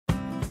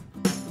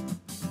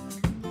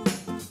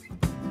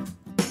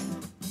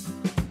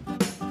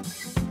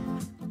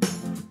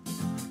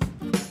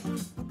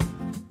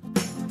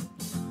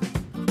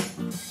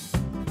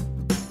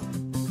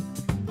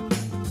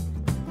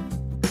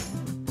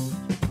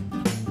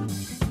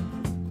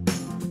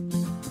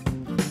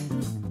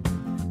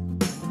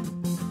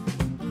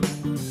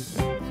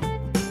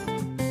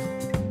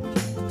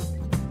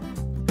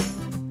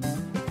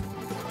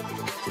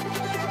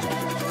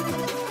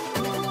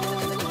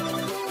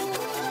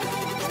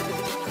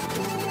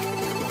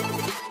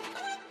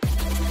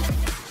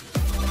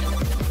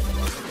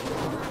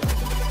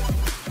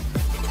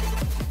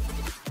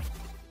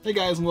Hey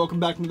guys, and welcome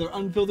back to another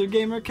Unfiltered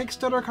Gamer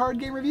Kickstarter card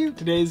game review.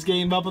 Today's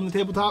game up on the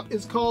tabletop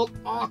is called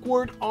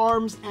Awkward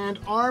Arms and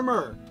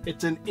Armor.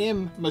 It's an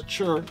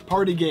immature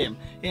party game.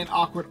 In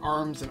Awkward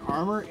Arms and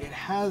Armor, it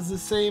has the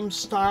same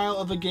style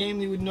of a game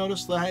you would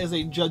notice that has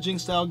a judging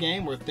style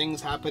game where things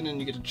happen and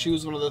you get to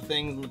choose one of the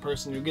things and the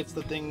person who gets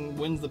the thing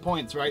wins the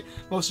points, right?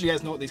 Most of you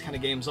guys know what these kind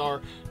of games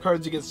are.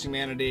 Cards Against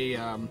Humanity,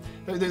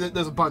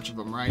 there's a bunch of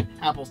them, right?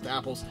 Apples to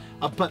apples.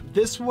 But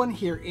this one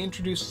here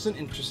introduces an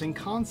interesting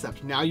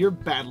concept. Now you're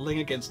battling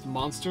against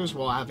monsters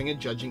while having a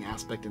judging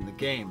aspect in the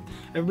game.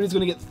 Everybody's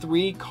going to get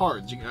three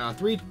cards,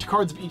 three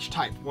cards of each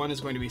type. One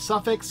is going to be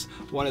suffix,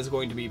 one is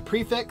going to be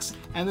prefix,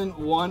 and then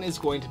one is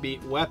going to be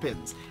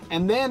weapons.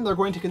 And then they're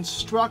going to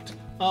construct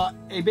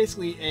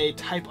basically a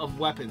type of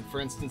weapon. For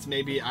instance,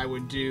 maybe I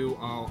would do,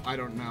 I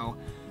don't know,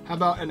 how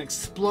about an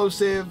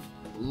explosive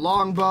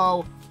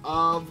longbow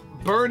of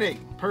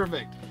burning?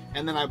 Perfect.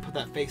 And then I put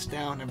that face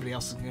down, everybody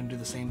else is going to do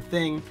the same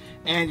thing,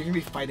 and you're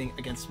going to be fighting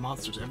against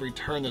monsters. Every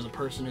turn there's a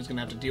person who's going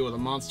to have to deal with a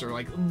monster,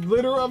 like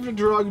litter of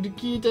drugged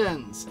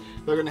kittens.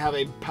 They're going to have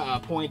a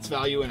points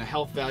value and a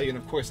health value, and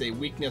of course a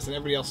weakness, and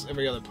every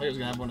other player is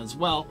going to have one as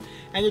well.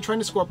 And you're trying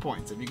to score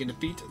points. If you can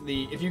defeat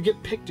if you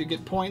get picked, you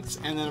get points,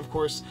 and then of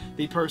course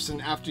the person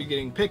after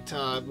getting picked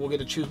will get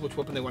to choose which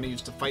weapon they want to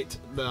use to fight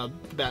the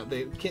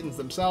kittens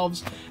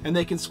themselves, and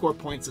they can score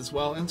points as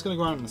well, and it's going to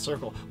go around in a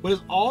circle. What is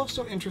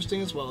also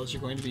interesting as well is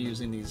you're going to be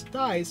using these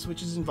dice,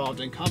 which is involved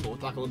in combo. We'll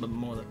talk a little bit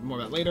more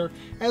about later,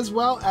 as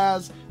well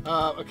as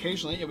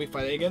occasionally you'll be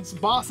fighting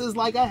against bosses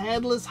like a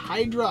headless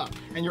Hydra,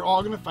 and you're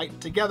all going to fight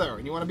together,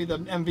 and you want to be the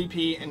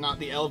MVP and not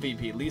the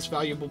LVP, least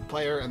valuable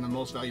player and the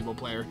most valuable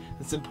player.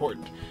 It's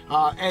important.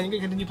 And you're going to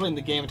continue playing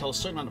the game until a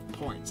certain amount of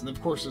points, and of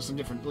course there's some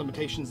different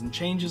limitations and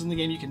changes in the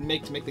game you can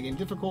make to make the game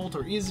difficult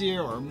or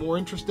easier or more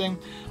interesting.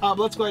 But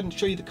let's go ahead and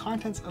show you the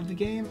contents of the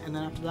game, and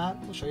then after that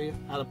we'll show you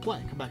how to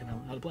play. Come back and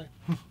know how to play.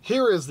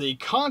 Here is the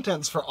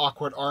contents for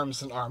Awkward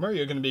Arms and Armor.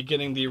 You're going to be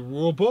getting the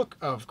rule book.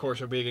 Of course,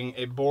 you'll be getting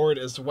a board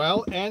as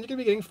well, and you're going to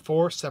be getting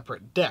 4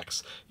 separate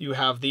decks. You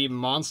have the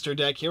monster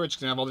deck here, which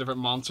is going to have all the different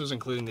monsters,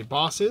 including the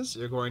bosses.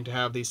 You're going to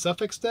have the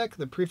suffix deck,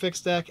 the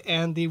prefix deck,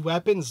 and the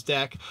weapons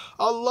deck,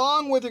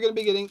 along with you're going to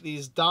be getting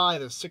these die.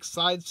 There's 6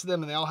 sides to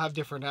them, and they all have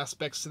different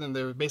aspects to them.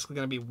 They're basically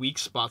going to be weak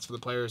spots for the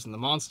players and the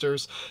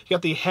monsters. You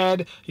got the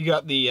head, you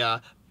got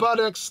the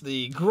buttocks,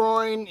 the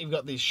groin, you've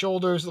got the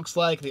shoulders, looks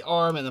like, the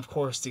arm, and of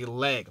course the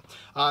leg.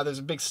 There's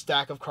a big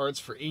stack of cards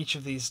for each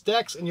of these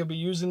decks, and you'll be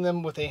using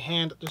them with a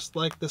hand just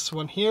like this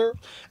one here,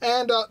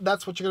 and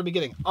that's what you're going to be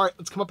getting. Alright,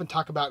 let's come up and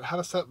talk about how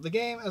to set up the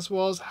game, as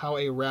well as how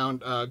a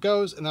round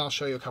goes, and then I'll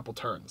show you a couple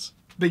turns.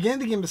 Beginning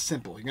the game is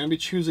simple. You're going to be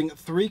choosing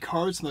 3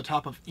 cards on the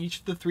top of each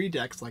of the 3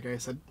 decks, like I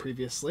said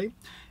previously,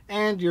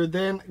 and you're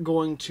then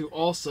going to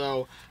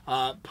also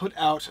put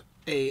out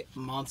a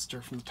monster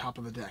from the top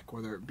of the deck,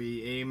 whether it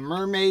be a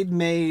mermaid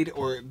maid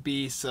or it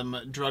be some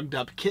drugged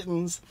up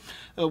kittens.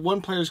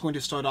 One player is going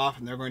to start off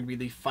and they're going to be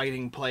the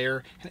fighting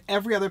player, and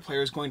every other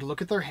player is going to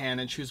look at their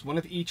hand and choose one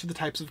of each of the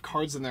types of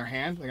cards in their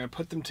hand. They're going to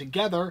put them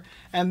together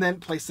and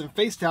then place them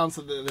face down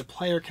so that the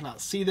player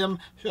cannot see them.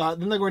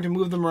 Then they're going to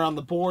move them around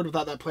the board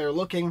without that player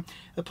looking.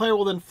 The player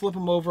will then flip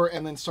them over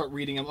and then start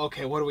reading them.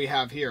 Okay, what do we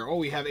have here? Oh,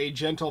 we have a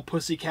gentle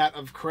pussycat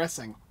of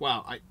caressing.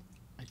 Wow, I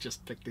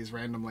just picked these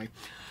randomly.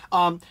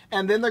 And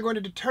then they're going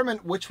to determine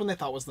which one they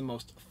thought was the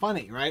most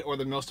funny, right? Or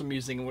the most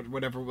amusing,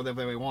 whatever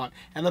they want.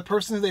 And the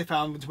person who they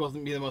found to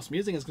be the most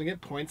amusing is going to get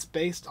points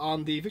based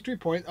on the victory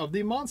point of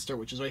the monster,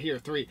 which is right here,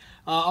 3.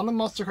 On the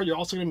monster card, you're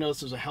also going to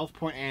notice there's a health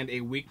point and a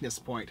weakness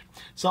point.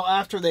 So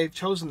after they've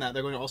chosen that,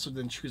 they're going to also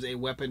then choose a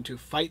weapon to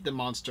fight the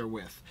monster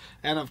with.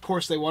 And of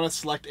course, they want to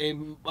select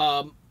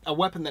a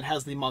weapon that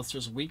has the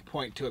monster's weak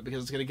point to it,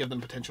 because it's going to give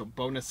them potential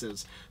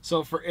bonuses.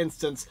 So for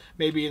instance,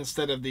 maybe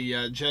instead of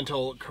the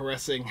gentle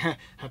caressing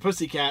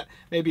pussycat,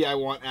 maybe I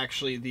want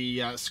actually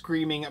the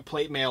screaming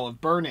plate mail of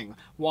burning.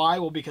 Why?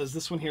 Well, because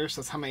this one here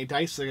says how many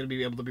dice are going to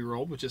be able to be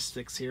rolled, which is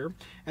 6 here,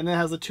 and then it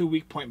has the 2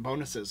 weak point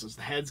bonuses, as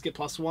the heads get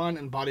 +1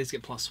 and bodies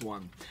get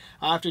 +1.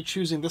 After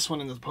choosing this one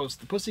as opposed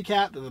to the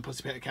pussycat, then the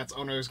pussycat's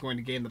owner is going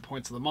to gain the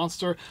points of the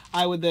monster.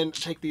 I would then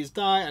take these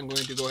die, I'm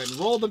going to go ahead and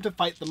roll them to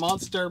fight the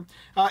monster.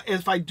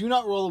 If I do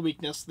not roll a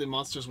weakness, the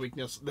monster's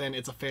weakness, then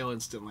it's a fail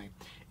instantly.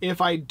 If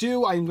I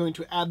do, I'm going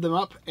to add them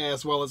up,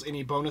 as well as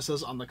any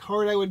bonuses on the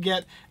card I would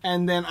get,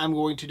 and then I'm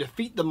going to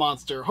defeat the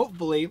monster,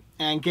 hopefully,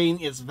 and gain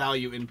its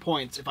value in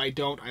points. If I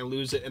don't, I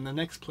lose it, and the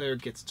next player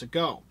gets to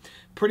go.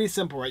 Pretty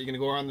simple, right? You're going to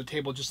go around the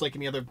table just like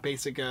any other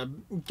basic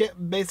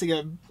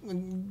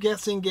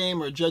guessing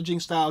game or judging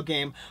style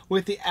game,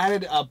 with the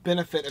added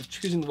benefit of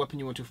choosing the weapon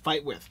you want to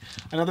fight with.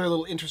 Another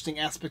little interesting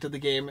aspect of the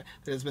game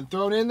that has been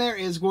thrown in there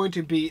is going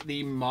to be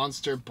the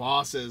monster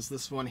bosses.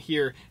 This one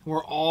here,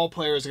 where all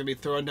players are going to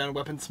be throwing down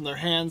weapons from their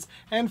hands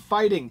and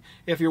fighting.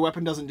 If your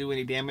weapon doesn't do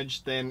any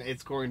damage, then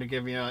it's going to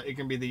give you, it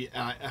can be the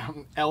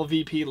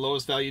LVP,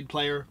 lowest valued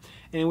player.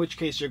 in which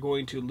case you're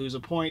going to lose a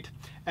point.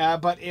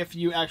 But if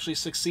you actually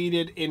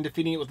succeeded in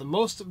defeating it with the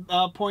most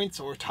points,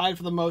 or tied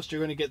for the most, you're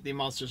going to get the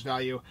monster's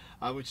value,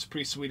 which is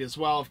pretty sweet as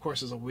well. Of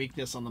course, there's a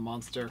weakness on the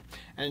monster,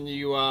 and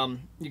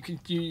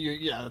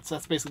yeah,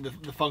 that's basically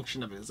the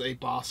function of it, is a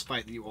boss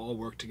fight that you all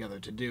work together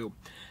to do.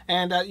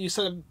 And you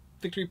set a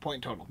victory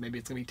point total. Maybe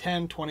it's going to be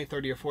 10, 20,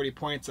 30, or 40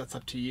 points. That's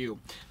up to you.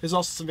 There's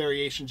also some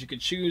variations you could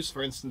choose.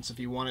 For instance, if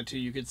you wanted to,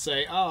 you could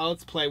say, oh,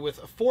 let's play with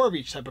 4 of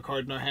each type of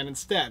card in our hand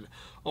instead.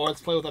 Or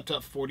let's play with up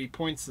to 40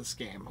 points this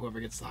game.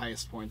 Whoever gets the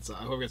highest points,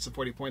 whoever gets the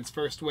 40 points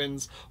first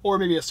wins. Or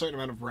maybe a certain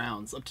amount of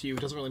rounds. Up to you.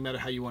 It doesn't really matter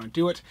how you want to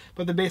do it.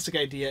 But the basic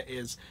idea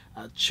is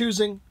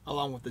choosing,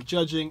 along with the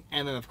judging,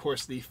 and then, of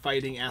course, the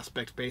fighting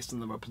aspect based on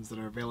the weapons that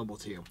are available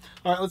to you.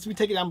 All right, let's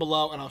take it down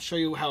below, and I'll show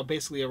you how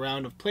basically a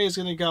round of play is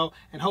going to go,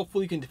 and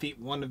hopefully you can defeat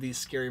one of these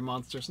scary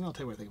monsters, and I'll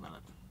tell you what I think about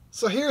it.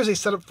 So here's a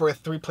setup for a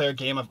 3-player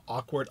game of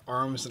Awkward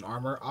Arms and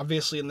Armor.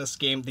 Obviously in this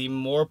game, the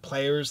more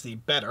players, the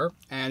better,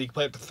 and you can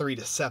play up to 3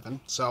 to 7.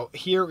 So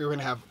here we're going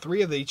to have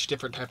 3 of each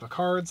different type of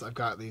cards. I've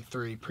got the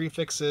 3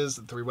 prefixes,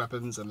 the 3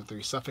 weapons, and the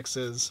 3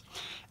 suffixes.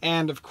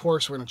 And of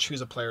course, we're going to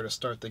choose a player to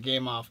start the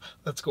game off.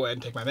 Let's go ahead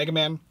and take my Mega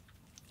Man.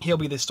 He'll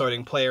be the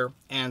starting player,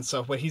 and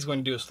so what he's going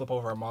to do is flip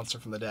over a monster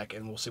from the deck,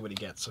 and we'll see what he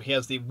gets. So he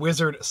has the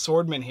Wizard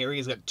Swordman here.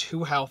 He's got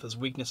 2 health. His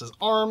weakness is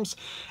arms,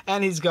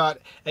 and he's got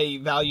a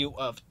value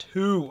of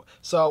 2.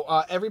 So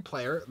every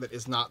player that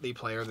is not the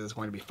player that is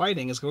going to be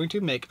fighting is going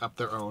to make up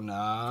their own,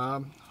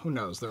 who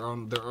knows, their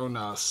own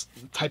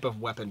type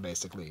of weapon,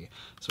 basically.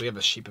 So we have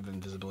a Sheep of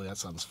Invisibility. That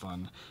sounds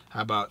fun.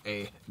 How about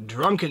a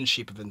Drunken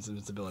Sheep of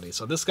Invisibility?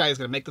 So this guy is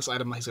going to make this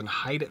item. He's going to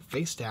hide it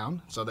face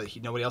down so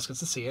that nobody else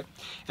gets to see it.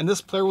 And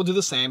this player will do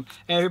the same.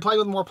 And if you're playing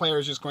with more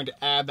players, you're just going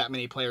to add that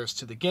many players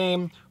to the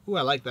game. Ooh,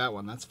 I like that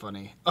one. That's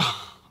funny.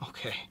 Oh,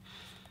 okay.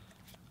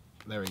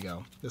 There we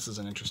go. This is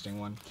an interesting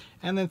one.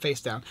 And then face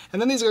down.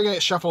 And then these are going to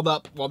get shuffled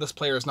up while this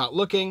player is not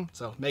looking.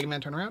 So Mega Man,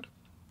 turn around.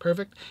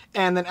 Perfect.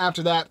 And then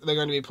after that, they're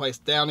going to be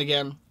placed down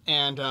again.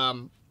 And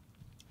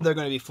they're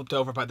going to be flipped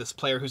over by this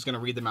player who's going to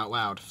read them out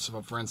loud.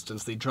 So, for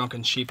instance, the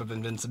Drunken Sheep of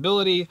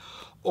Invincibility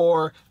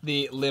or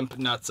the Limp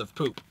Nuts of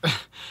Poop.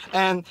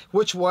 And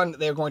which one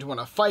they're going to want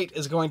to fight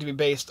is going to be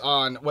based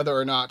on whether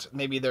or not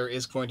maybe there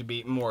is going to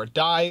be more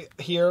die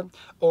here,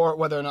 or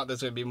whether or not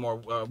there's going to be more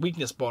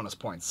weakness bonus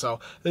points. So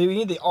we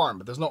need the arm,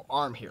 but there's no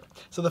arm here.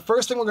 So the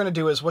first thing we're going to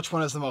do is which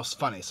one is the most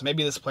funny. So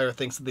maybe this player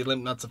thinks that the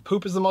Limp Nuts of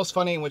Poop is the most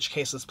funny, in which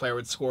case this player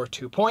would score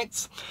 2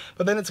 points.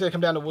 But then it's going to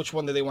come down to which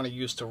one do they want to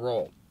use to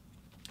roll.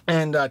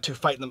 And to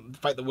fight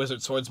the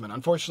Wizard Swordsman.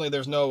 Unfortunately,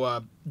 there's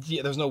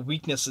no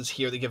weaknesses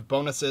here that give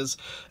bonuses,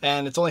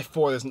 and it's only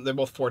 4. They're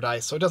both 4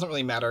 dice, so it doesn't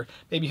really matter.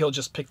 Maybe he'll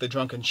just pick the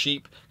Drunken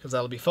Sheep because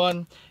that'll be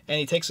fun. And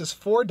he takes his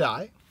 4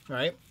 die,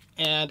 right?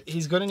 And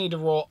he's going to need to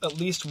roll at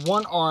least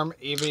 1 arm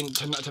even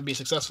to be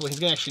successful. He's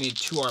going to actually need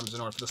 2 arms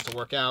in order for this to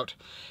work out.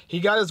 He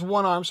got his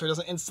 1 arm, so he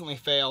doesn't instantly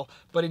fail,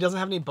 but he doesn't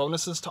have any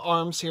bonuses to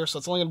arms here, so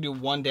it's only going to do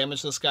 1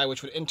 damage to this guy,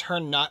 which would in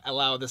turn not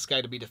allow this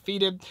guy to be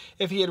defeated.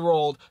 If he had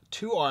rolled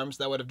 2 arms,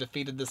 that would have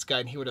defeated this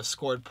guy, and he would have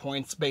scored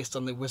points based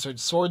on the Wizard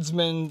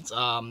Swordsman's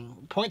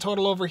point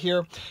total over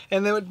here,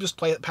 and they would just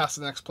play it past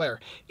the next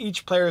player.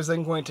 Each player is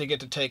then going to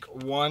get to take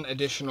 1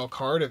 additional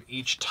card of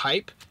each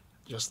type,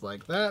 just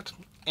like that.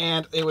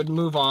 And it would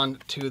move on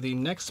to the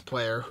next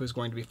player who's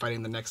going to be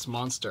fighting the next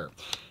monster,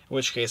 in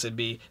which case it'd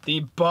be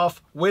the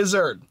Buff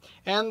Wizard.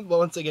 And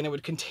once again, it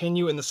would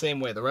continue in the same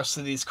way. The rest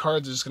of these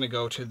cards are just going to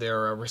go to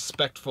their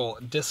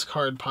respective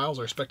discard piles.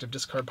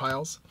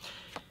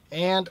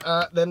 And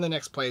then the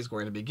next play is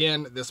going to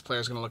begin. This player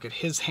is going to look at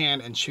his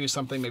hand and choose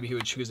something. Maybe he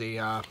would choose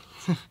a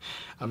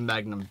a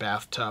Magnum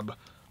Bathtub.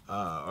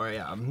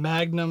 A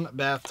Magnum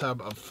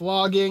Bathtub of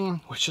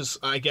Flogging, which is,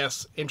 I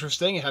guess,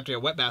 interesting. It'd have to be a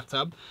wet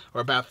bathtub, or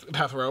a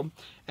bathrobe.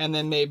 And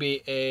then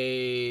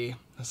maybe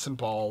some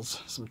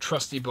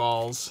trusty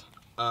balls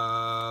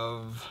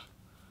of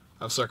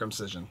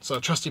circumcision. So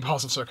trusty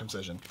balls of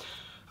circumcision.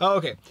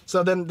 Okay,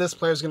 so then this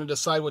player is going to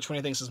decide which one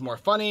he thinks is more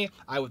funny.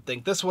 I would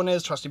think this one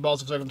is Trusty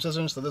Balls of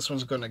Circumcision, so this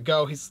one's going to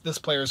go. This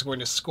player is going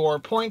to score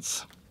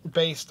points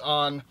based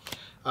on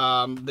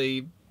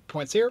the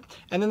points here,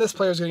 and then this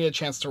player is going to get a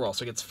chance to roll.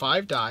 So he gets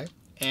 5 die,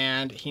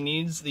 and he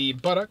needs the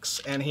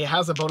buttocks, and he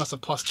has a bonus of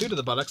 +2 to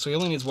the buttocks, so he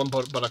only needs 1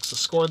 buttocks to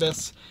score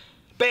this.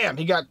 Bam!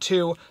 He got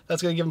 2.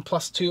 That's going to give him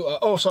 +2.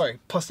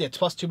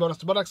 +2 bonus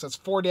to buttocks. That's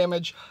 4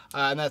 damage,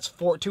 and that's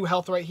 2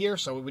 health right here.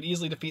 So we would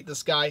easily defeat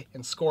this guy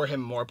and score him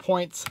more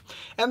points.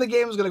 And the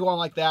game is going to go on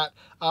like that.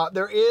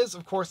 There is,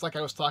 of course, like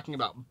I was talking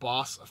about,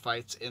 boss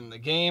fights in the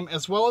game,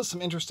 as well as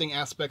some interesting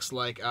aspects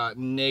like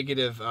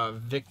negative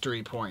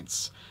victory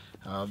points.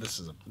 This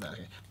is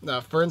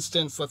okay. For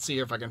instance, let's see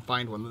here if I can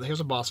find one. Here's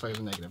a boss fight as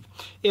a negative.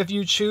 If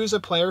you choose a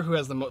player who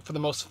has for the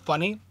most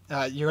funny,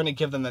 you're going to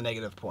give them the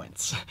negative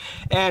points.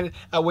 And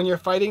when you're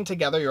fighting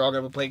together, you're all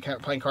going to be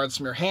playing cards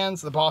from your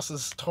hands. The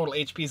boss's total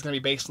HP is going to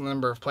be based on the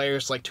number of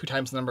players, like 2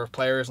 times the number of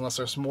players. Unless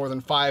there's more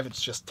than 5,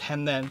 it's just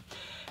 10 then.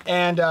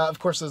 And of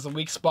course there's a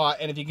weak spot,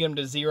 and if you get them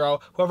to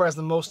 0, whoever has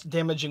the most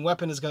damaging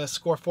weapon is going to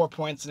score 4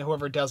 points, and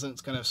whoever doesn't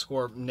is going to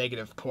score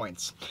negative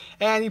points.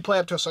 And you play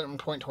up to a certain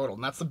point total,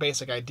 and that's the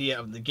basic idea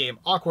of the game.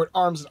 Awkward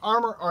Arms and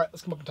Armor. Alright,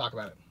 let's come up and talk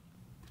about it.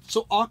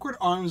 So Awkward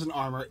Arms and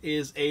Armor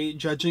is a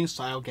judging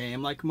style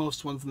game like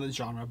most ones in the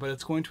genre, but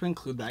it's going to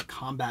include that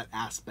combat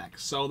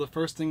aspect. So the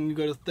first thing you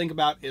got to think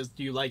about is,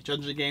 do you like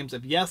judging games?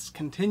 If yes,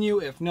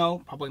 continue. If no,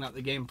 probably not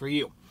the game for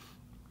you.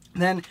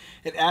 Then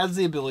it adds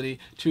the ability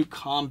to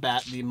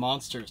combat the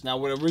monsters. Now,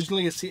 what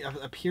originally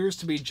appears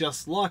to be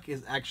just luck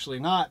is actually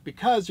not,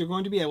 because you're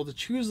going to be able to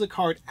choose the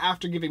card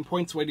after giving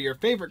points away to your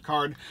favorite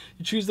card.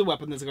 You choose the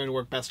weapon that's going to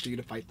work best for you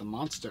to fight the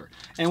monster.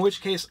 In which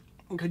case,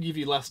 it could give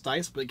you less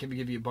dice, but it could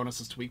give you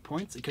bonuses to weak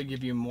points. It could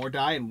give you more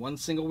die and 1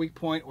 single weak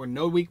point, or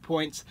no weak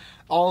points.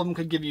 All of them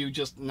could give you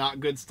just not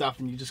good stuff,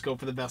 and you just go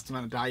for the best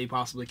amount of die you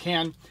possibly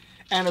can.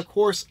 And of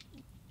course,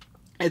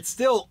 it's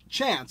still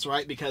chance,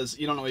 right? Because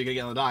you don't know what you're gonna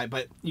get on the die,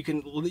 but you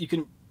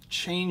can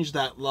change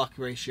that luck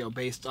ratio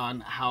based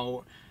on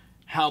how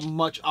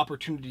much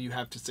opportunity you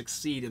have to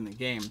succeed in the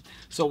game.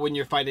 So when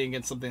you're fighting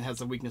against something that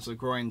has a weakness of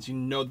groins, you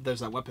know that there's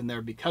that weapon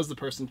there because the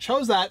person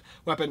chose that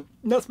weapon,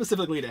 not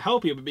specifically to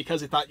help you, but because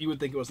they thought you would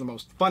think it was the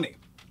most funny.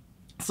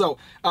 So,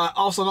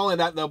 also not only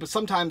that though, but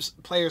sometimes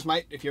players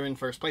might, if you're in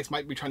first place,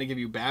 might be trying to give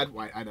you bad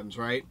white items,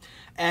 right?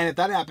 And if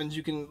that happens,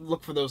 you can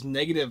look for those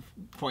negative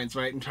points,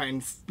 right? And try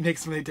and make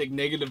somebody take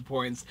negative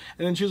points,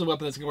 and then choose a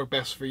weapon that's going to work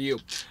best for you.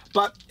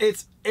 But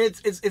it's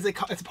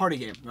a party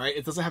game, right?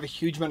 It doesn't have a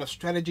huge amount of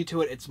strategy to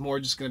it. It's more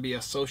just going to be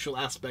a social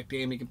aspect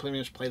game. You can pretty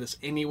much play this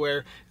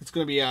anywhere. It's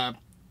going to be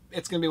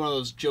one of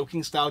those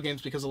joking style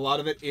games, because a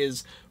lot of it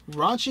is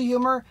raunchy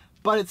humor,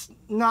 but it's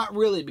not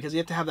really, because you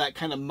have to have that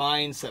kind of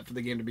mindset for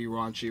the game to be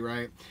raunchy,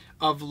 right?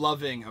 Of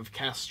loving, of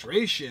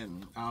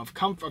castration, of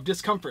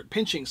discomfort,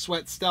 pinching,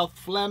 sweat, stealth,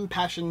 phlegm,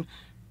 passion,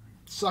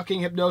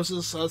 sucking,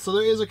 hypnosis. So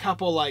there is a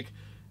couple like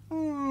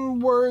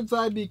words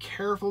I'd be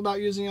careful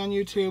about using on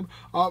YouTube.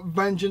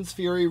 Vengeance,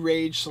 fury,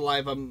 rage,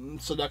 saliva,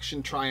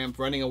 seduction, triumph,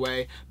 running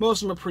away.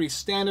 Most of them are pretty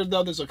standard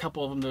though. There's a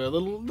couple of them that are a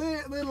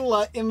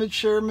little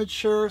immature,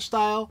 mature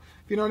style,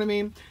 if you know what I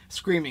mean.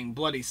 Screaming,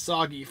 bloody,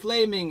 soggy,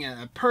 flaming,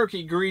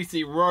 perky,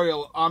 greasy,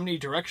 royal,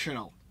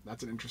 omnidirectional.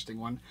 That's an interesting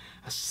one.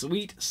 A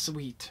sweet,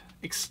 sweet,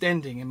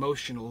 extending,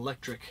 emotional,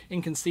 electric,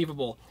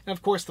 inconceivable. And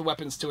of course the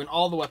weapons too, and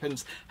all the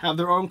weapons have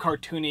their own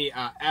cartoony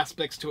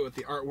aspects to it with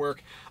the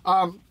artwork.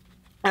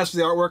 As for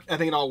the artwork, I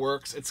think it all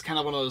works. It's kind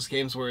of one of those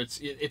games where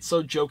it's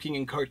so joking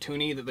and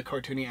cartoony that the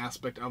cartoony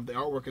aspect of the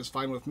artwork is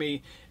fine with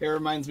me. It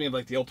reminds me of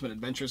like the Ultimate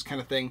Adventures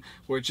kind of thing,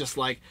 where it's just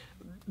like,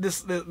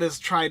 this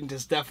trident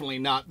is definitely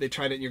not the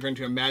trident you're going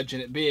to imagine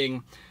it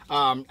being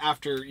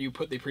after you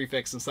put the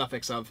prefix and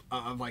suffix of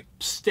like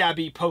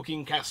stabby,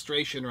 poking,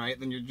 castration, right?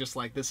 Then you're just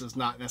like, this is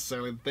not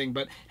necessarily the thing,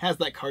 but has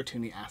that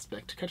cartoony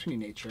aspect, cartoony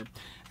nature.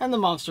 And the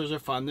monsters are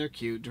fun, they're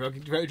cute,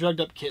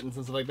 drugged up kittens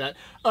and stuff like that.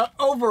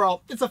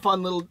 Overall, it's a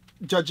fun little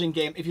judging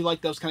game. If you like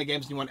those kind of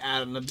games and you want to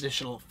add an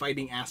additional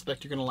fighting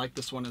aspect, you're going to like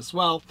this one as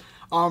well.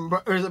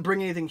 But does it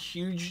bring anything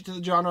huge to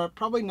the genre?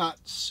 Probably not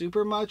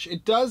super much.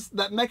 It does,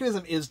 that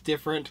mechanism is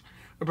different,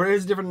 but it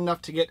is different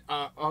enough to get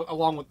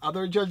along with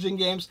other judging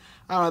games.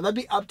 I don't know, that'd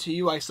be up to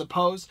you, I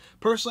suppose.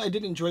 Personally, I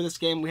did enjoy this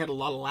game. We had a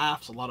lot of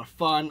laughs, a lot of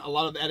fun, a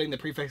lot of adding the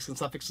prefixes and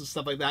suffixes and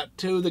stuff like that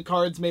to the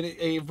cards. Made it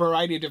a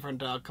variety of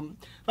different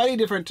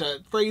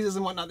phrases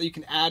and whatnot that you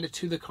can add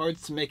to the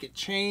cards to make it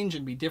change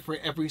and be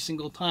different every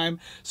single time.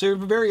 So you're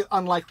very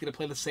unlikely to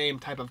play the same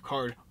type of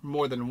card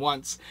more than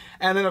once.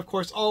 And then of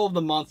course all of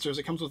the monsters,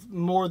 it comes with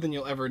more than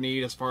you'll ever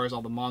need as far as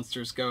all the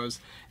monsters goes,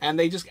 and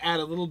they just add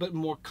a little bit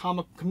more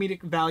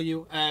comedic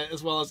value,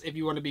 as well as if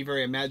you want to be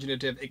very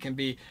imaginative, it can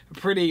be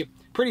pretty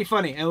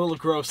funny and a little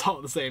gross all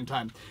at the same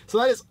time. So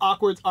that is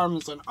Awkward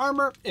Arms and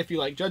Armor. If you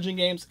like judging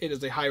games, it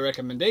is a high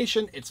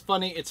recommendation. It's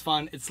funny, it's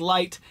fun, it's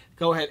light.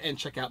 Go ahead and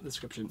check out the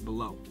description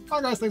below.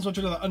 Alright guys, thanks for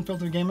watching the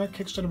Unfiltered Gamer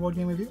Kickstarter board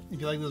game review. If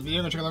you like this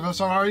video, go check out the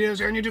rest of our videos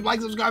here on YouTube. Like,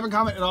 subscribe, and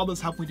comment, and all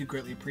this help. We do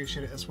greatly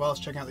appreciate it, as well as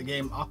checking out the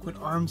game Awkward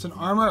Arms and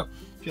Armor.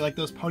 If you like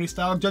those party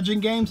style judging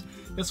games,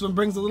 this one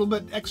brings a little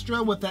bit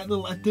extra with that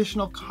little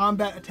additional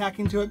combat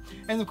attacking to it,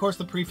 and of course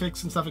the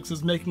prefix and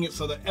suffixes making it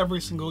so that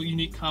every single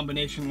unique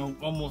combination will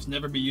almost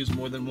never be used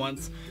more than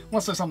once,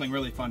 unless there's something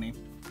really funny.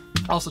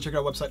 Also check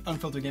out our website,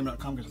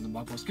 unfilteredgamer.com, because there's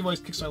blog posts, giveaways,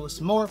 Kickstarter lists,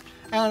 and more,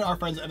 and our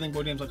friends at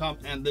everythingboardgames.com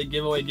and the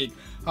Giveaway Geek.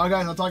 Alright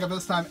guys, I'll talk about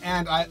this time,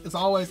 and as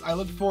always, I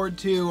look forward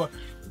to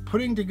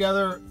putting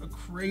together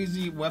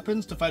crazy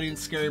weapons to fight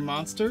against scary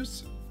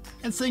monsters,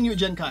 and seeing you at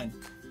Gen Con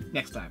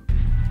next time.